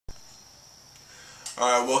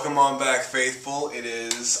Alright, welcome on back, faithful. It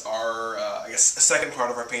is our, second part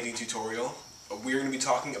of our painting tutorial. We're going to be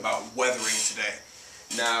talking about weathering today.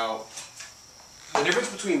 Now, the difference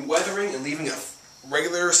between weathering and leaving a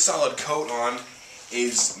regular solid coat on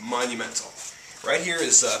is monumental. Right here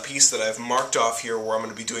is a piece that I've marked off here where I'm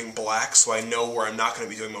going to be doing black, so I know where I'm not going to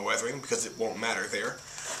be doing my weathering because it won't matter there.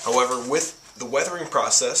 However, with the weathering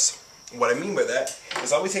process, what I mean by that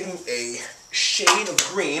is I'll be taking a shade of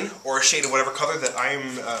green, or a shade of whatever color that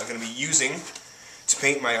I'm going to be using to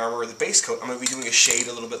paint my armor or the base coat. I'm going to be doing a shade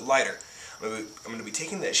a little bit lighter. I'm going to be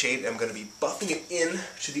taking that shade and I'm going to be buffing it in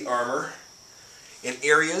to the armor in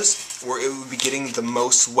areas where it would be getting the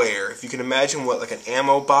most wear. If you can imagine what like an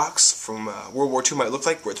ammo box from World War II might look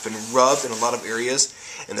like, where it's been rubbed in a lot of areas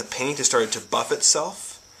and the paint has started to buff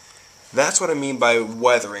itself, that's what I mean by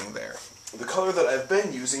weathering there. The color that I've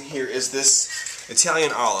been using here is this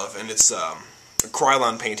Italian olive, and it's a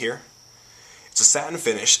Krylon paint here. It's a satin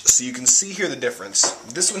finish, so you can see here the difference.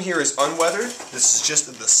 This one here is unweathered. This is just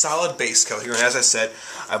the solid base coat here, and as I said,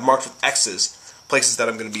 I've marked with X's places that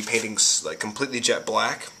I'm going to be painting like completely jet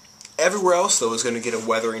black. Everywhere else, though, is going to get a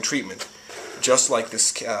weathering treatment, just like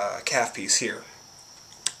this calf piece here.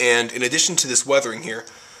 And in addition to this weathering here,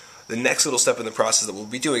 the next little step in the process that we'll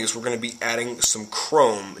be doing is we're going to be adding some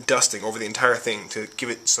chrome dusting over the entire thing to give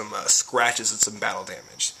it some scratches and some battle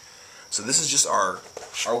damage. So this is just our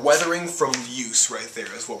weathering from use right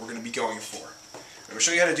there is what we're going to be going for. I'm going to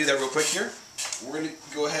show you how to do that real quick here. We're going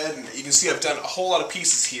to go ahead and you can see I've done a whole lot of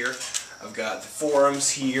pieces here. I've got the forearms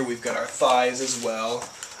here, we've got our thighs as well.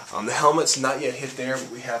 The helmet's not yet hit there, but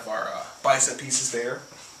we have our bicep pieces there.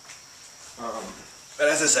 But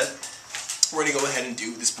as I said, we're going to go ahead and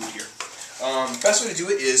do this boot here. Best way to do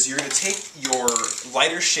it is you're going to take your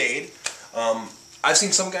lighter shade. I've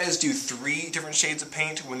seen some guys do 3 different shades of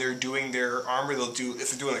paint when they're doing their armor. They'll do,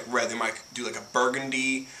 if they're doing like red, they might do like a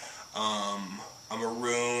burgundy, a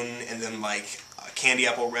maroon, and then like a candy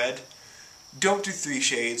apple red. Don't do 3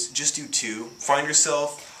 shades, just do 2. Find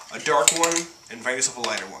yourself a dark one and find yourself a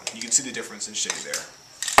lighter one. You can see the difference in shade there.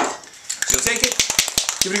 So you'll take it,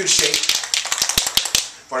 give it a good shake.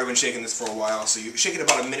 I've already been shaking this for a while, so you shake it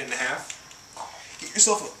about 1.5 minutes. Get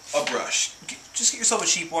yourself a brush. Just get yourself a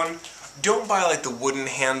cheap one. Don't buy like the wooden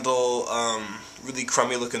handle, really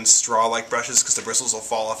crummy looking straw-like brushes because the bristles will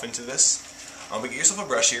fall off into this. But get yourself a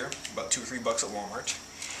brush here, about $2 or $3 at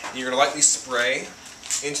Walmart. And you're going to lightly spray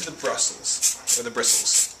into the bristles,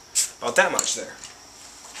 about that much there,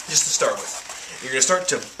 just to start with. You're going to start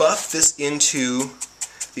to buff this into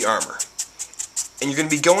the armor. And you're going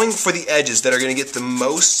to be going for the edges that are going to get the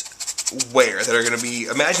most wear, that are going to be,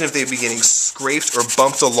 imagine if they'd be getting scraped or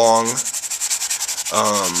bumped along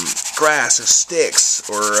grass or sticks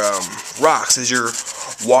or rocks as you're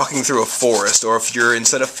walking through a forest, or if you're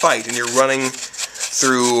inside a fight and you're running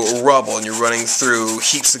through rubble and you're running through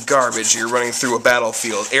heaps of garbage, you're running through a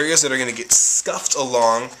battlefield, areas that are going to get scuffed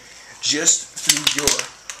along just through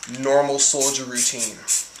your normal soldier routine.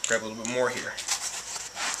 Grab a little bit more here.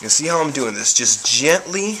 You can see how I'm doing this, just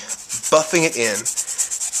gently buffing it in.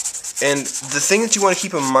 And the thing that you want to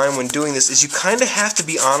keep in mind when doing this is you kind of have to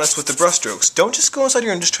be honest with the brush strokes. Don't just go inside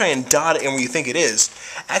here and just try and dot it in where you think it is.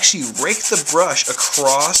 Actually rake the brush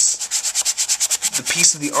across the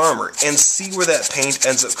piece of the armor and see where that paint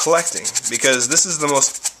ends up collecting. Because this is the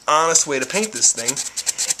most honest way to paint this thing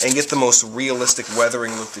and get the most realistic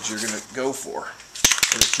weathering look that you're going to go for,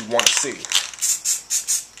 or that you want to see.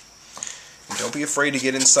 Don't be afraid to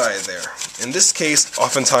get inside there. In this case,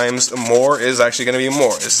 oftentimes, more is actually going to be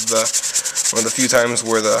more. This is one of the few times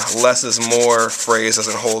where the less is more phrase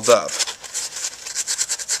doesn't hold up.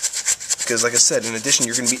 Because, like I said, in addition,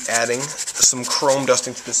 you're going to be adding some chrome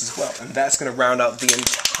dusting to this as well. And that's going to round out the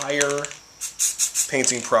entire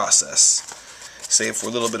painting process. Save for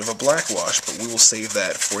a little bit of a black wash, but we will save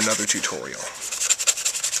that for another tutorial.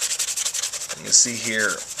 You can see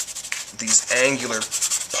here these angular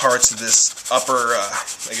parts of this upper,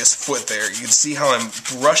 foot there. You can see how I'm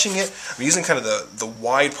brushing it. I'm using kind of the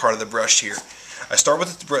wide part of the brush here. I start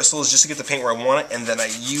with the bristles just to get the paint where I want it, and then I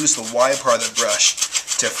use the wide part of the brush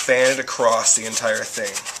to fan it across the entire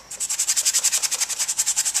thing.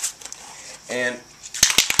 And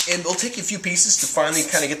it'll take you a few pieces to finally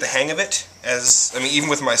kind of get the hang of it. Even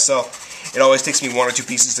with myself, it always takes me 1 or 2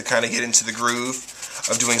 pieces to kind of get into the groove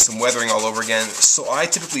of doing some weathering all over again. So I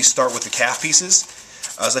typically start with the calf pieces,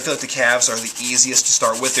 as I feel like the calves are the easiest to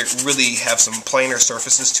start with. They really have some plainer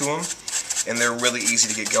surfaces to them, and they're really easy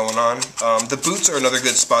to get going on. The boots are another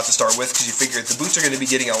good spot to start with, because you figure the boots are going to be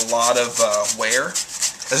getting a lot of wear.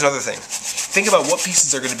 That's another thing. Think about what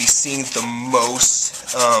pieces are going to be seeing the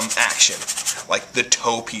most action. Like the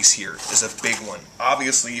toe piece here is a big one.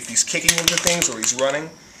 Obviously, if he's kicking into things or he's running,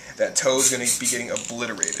 that toe is going to be getting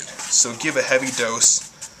obliterated. So give a heavy dose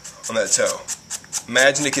on that toe.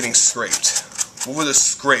 Imagine it getting scraped. What would a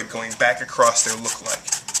scrape going back across there look like?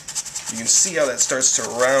 You can see how that starts to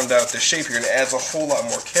round out the shape here and adds a whole lot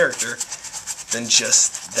more character than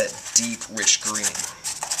just that deep, rich green.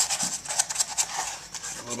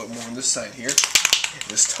 A little bit more on this side here.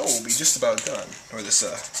 This toe will be just about done. Or this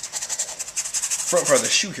front part of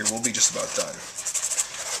the shoe here will be just about done.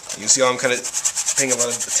 You can see how I'm kind of paying a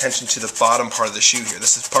lot of attention to the bottom part of the shoe here.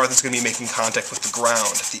 This is the part that's going to be making contact with the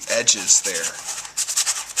ground, the edges there.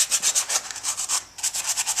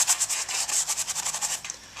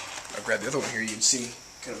 I'll grab the other one here. You can see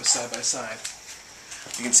kind of a side by side.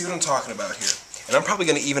 You can see what I'm talking about here. And I'm probably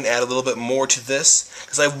going to even add a little bit more to this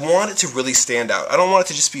because I want it to really stand out. I don't want it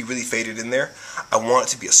to just be really faded in there. I want it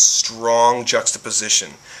to be a strong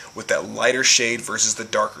juxtaposition with that lighter shade versus the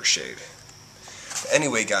darker shade. But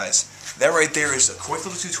anyway, guys, that right there is a quick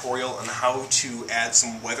little tutorial on how to add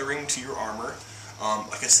some weathering to your armor.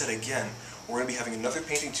 Like I said again, we're going to be having another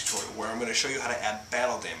painting tutorial where I'm going to show you how to add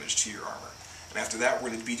battle damage to your armor. And after that, we're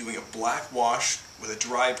going to be doing a black wash with a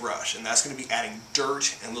dry brush, and that's going to be adding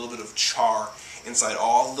dirt and a little bit of char inside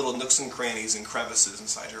all the little nooks and crannies and crevices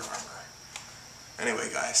inside your armor. Anyway,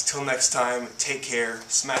 guys, till next time, take care,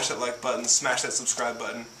 smash that like button, smash that subscribe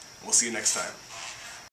button, and we'll see you next time.